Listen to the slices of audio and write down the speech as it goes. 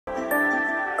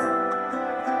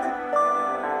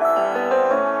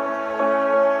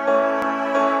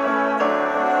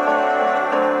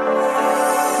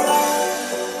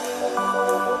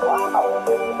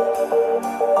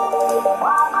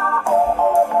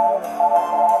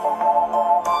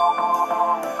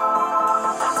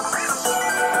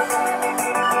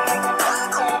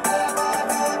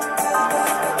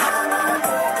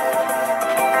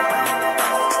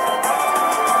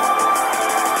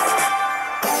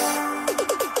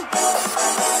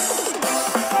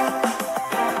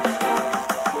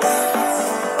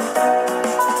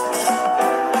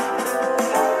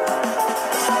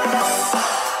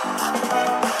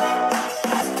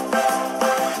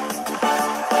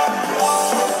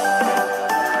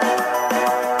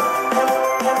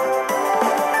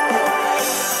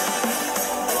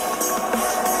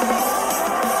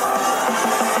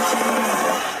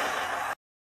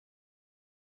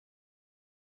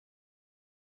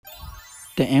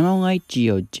The Ammolite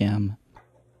Geode gem.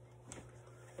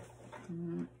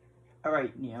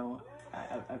 Alright, Neo.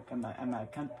 I'm gonna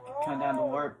come down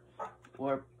the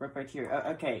warp right here.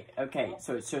 Okay.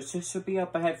 So it should be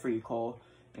up ahead for you, Cole.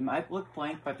 It might look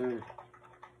blank, but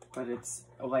it's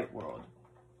a light world.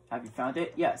 Have you found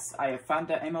it? Yes, I have found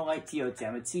the Ammolite Geode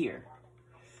gem. It's here.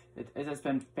 It has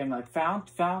been like found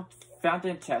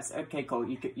in chest. Okay, Cole.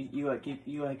 You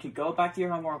could go back to your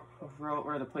home or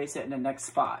to place it in the next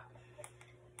spot.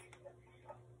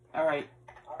 Alright,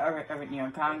 Neo.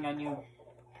 I'm counting on you.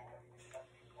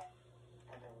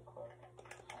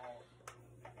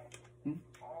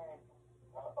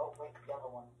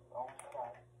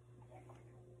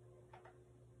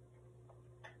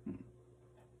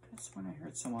 That's when I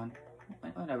heard someone.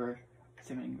 Whatever.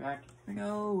 Sitting back. Here we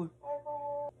go.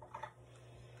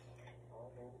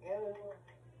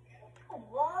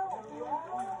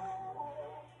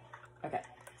 Okay.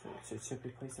 So it should be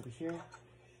placed over here.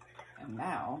 And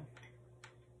now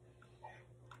it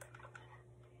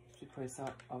should be placed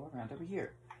all around over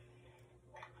here.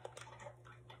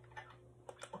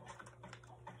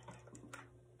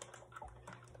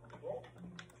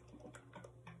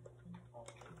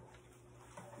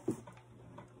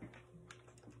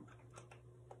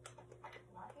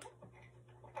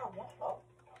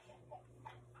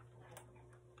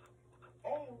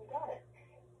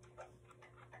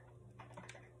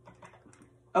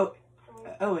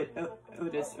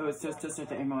 It's just that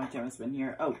the Ammolite gem has been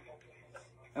here. Oh,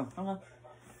 hello.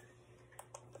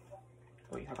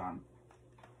 Wait, hold on.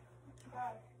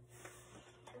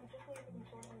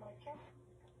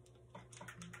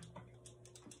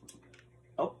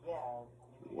 Oh,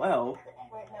 well,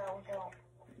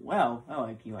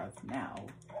 like you have now.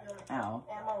 How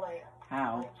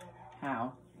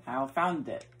found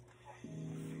it?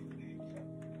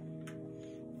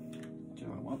 So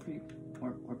one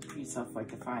pretty stuff like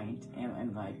to find, and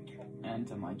I'm like,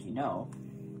 you know,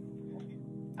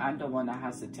 I'm the one that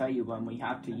has to tell you when we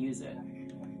have to use it.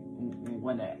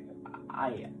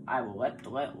 I will let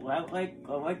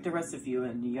the rest of you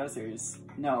and the others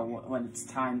know when it's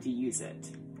time to use it.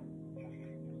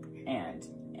 And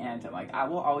I'm like, I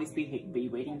will always be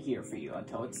waiting here for you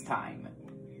until it's time.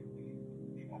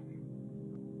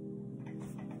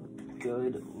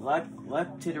 Good luck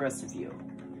to the rest of you.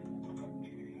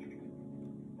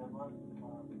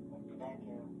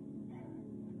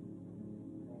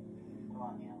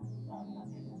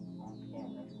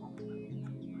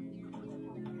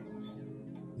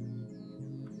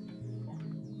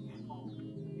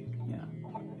 Yeah.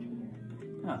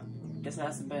 Huh. Guess it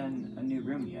hasn't been a new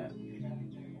room yet.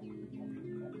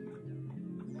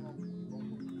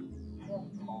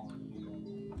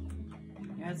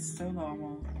 Yeah, it's so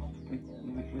normal.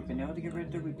 We've been able to get rid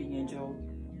of the weeping angel.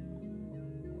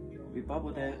 We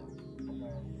bubbled it.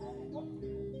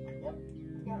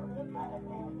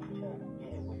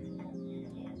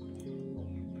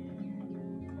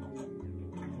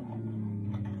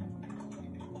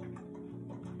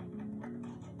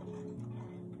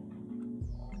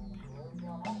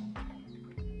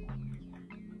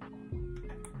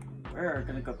 We're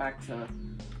gonna go back to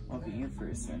the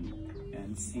universe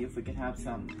and see if we can have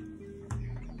some.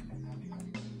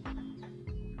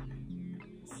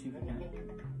 See if we can.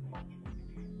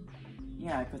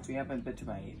 Yeah, because we haven't been to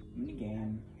my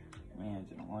minigame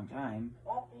land in a long time.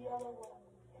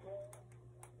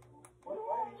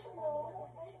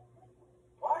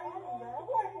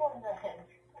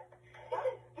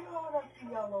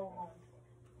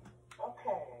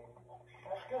 Okay,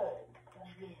 that's good.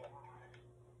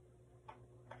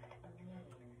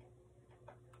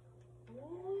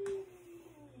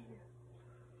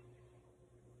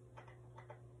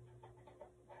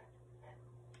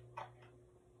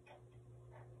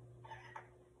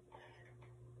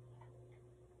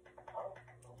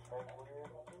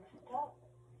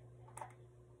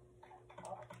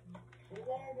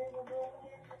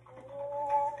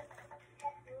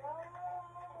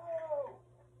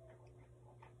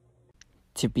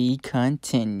 To be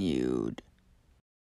continued.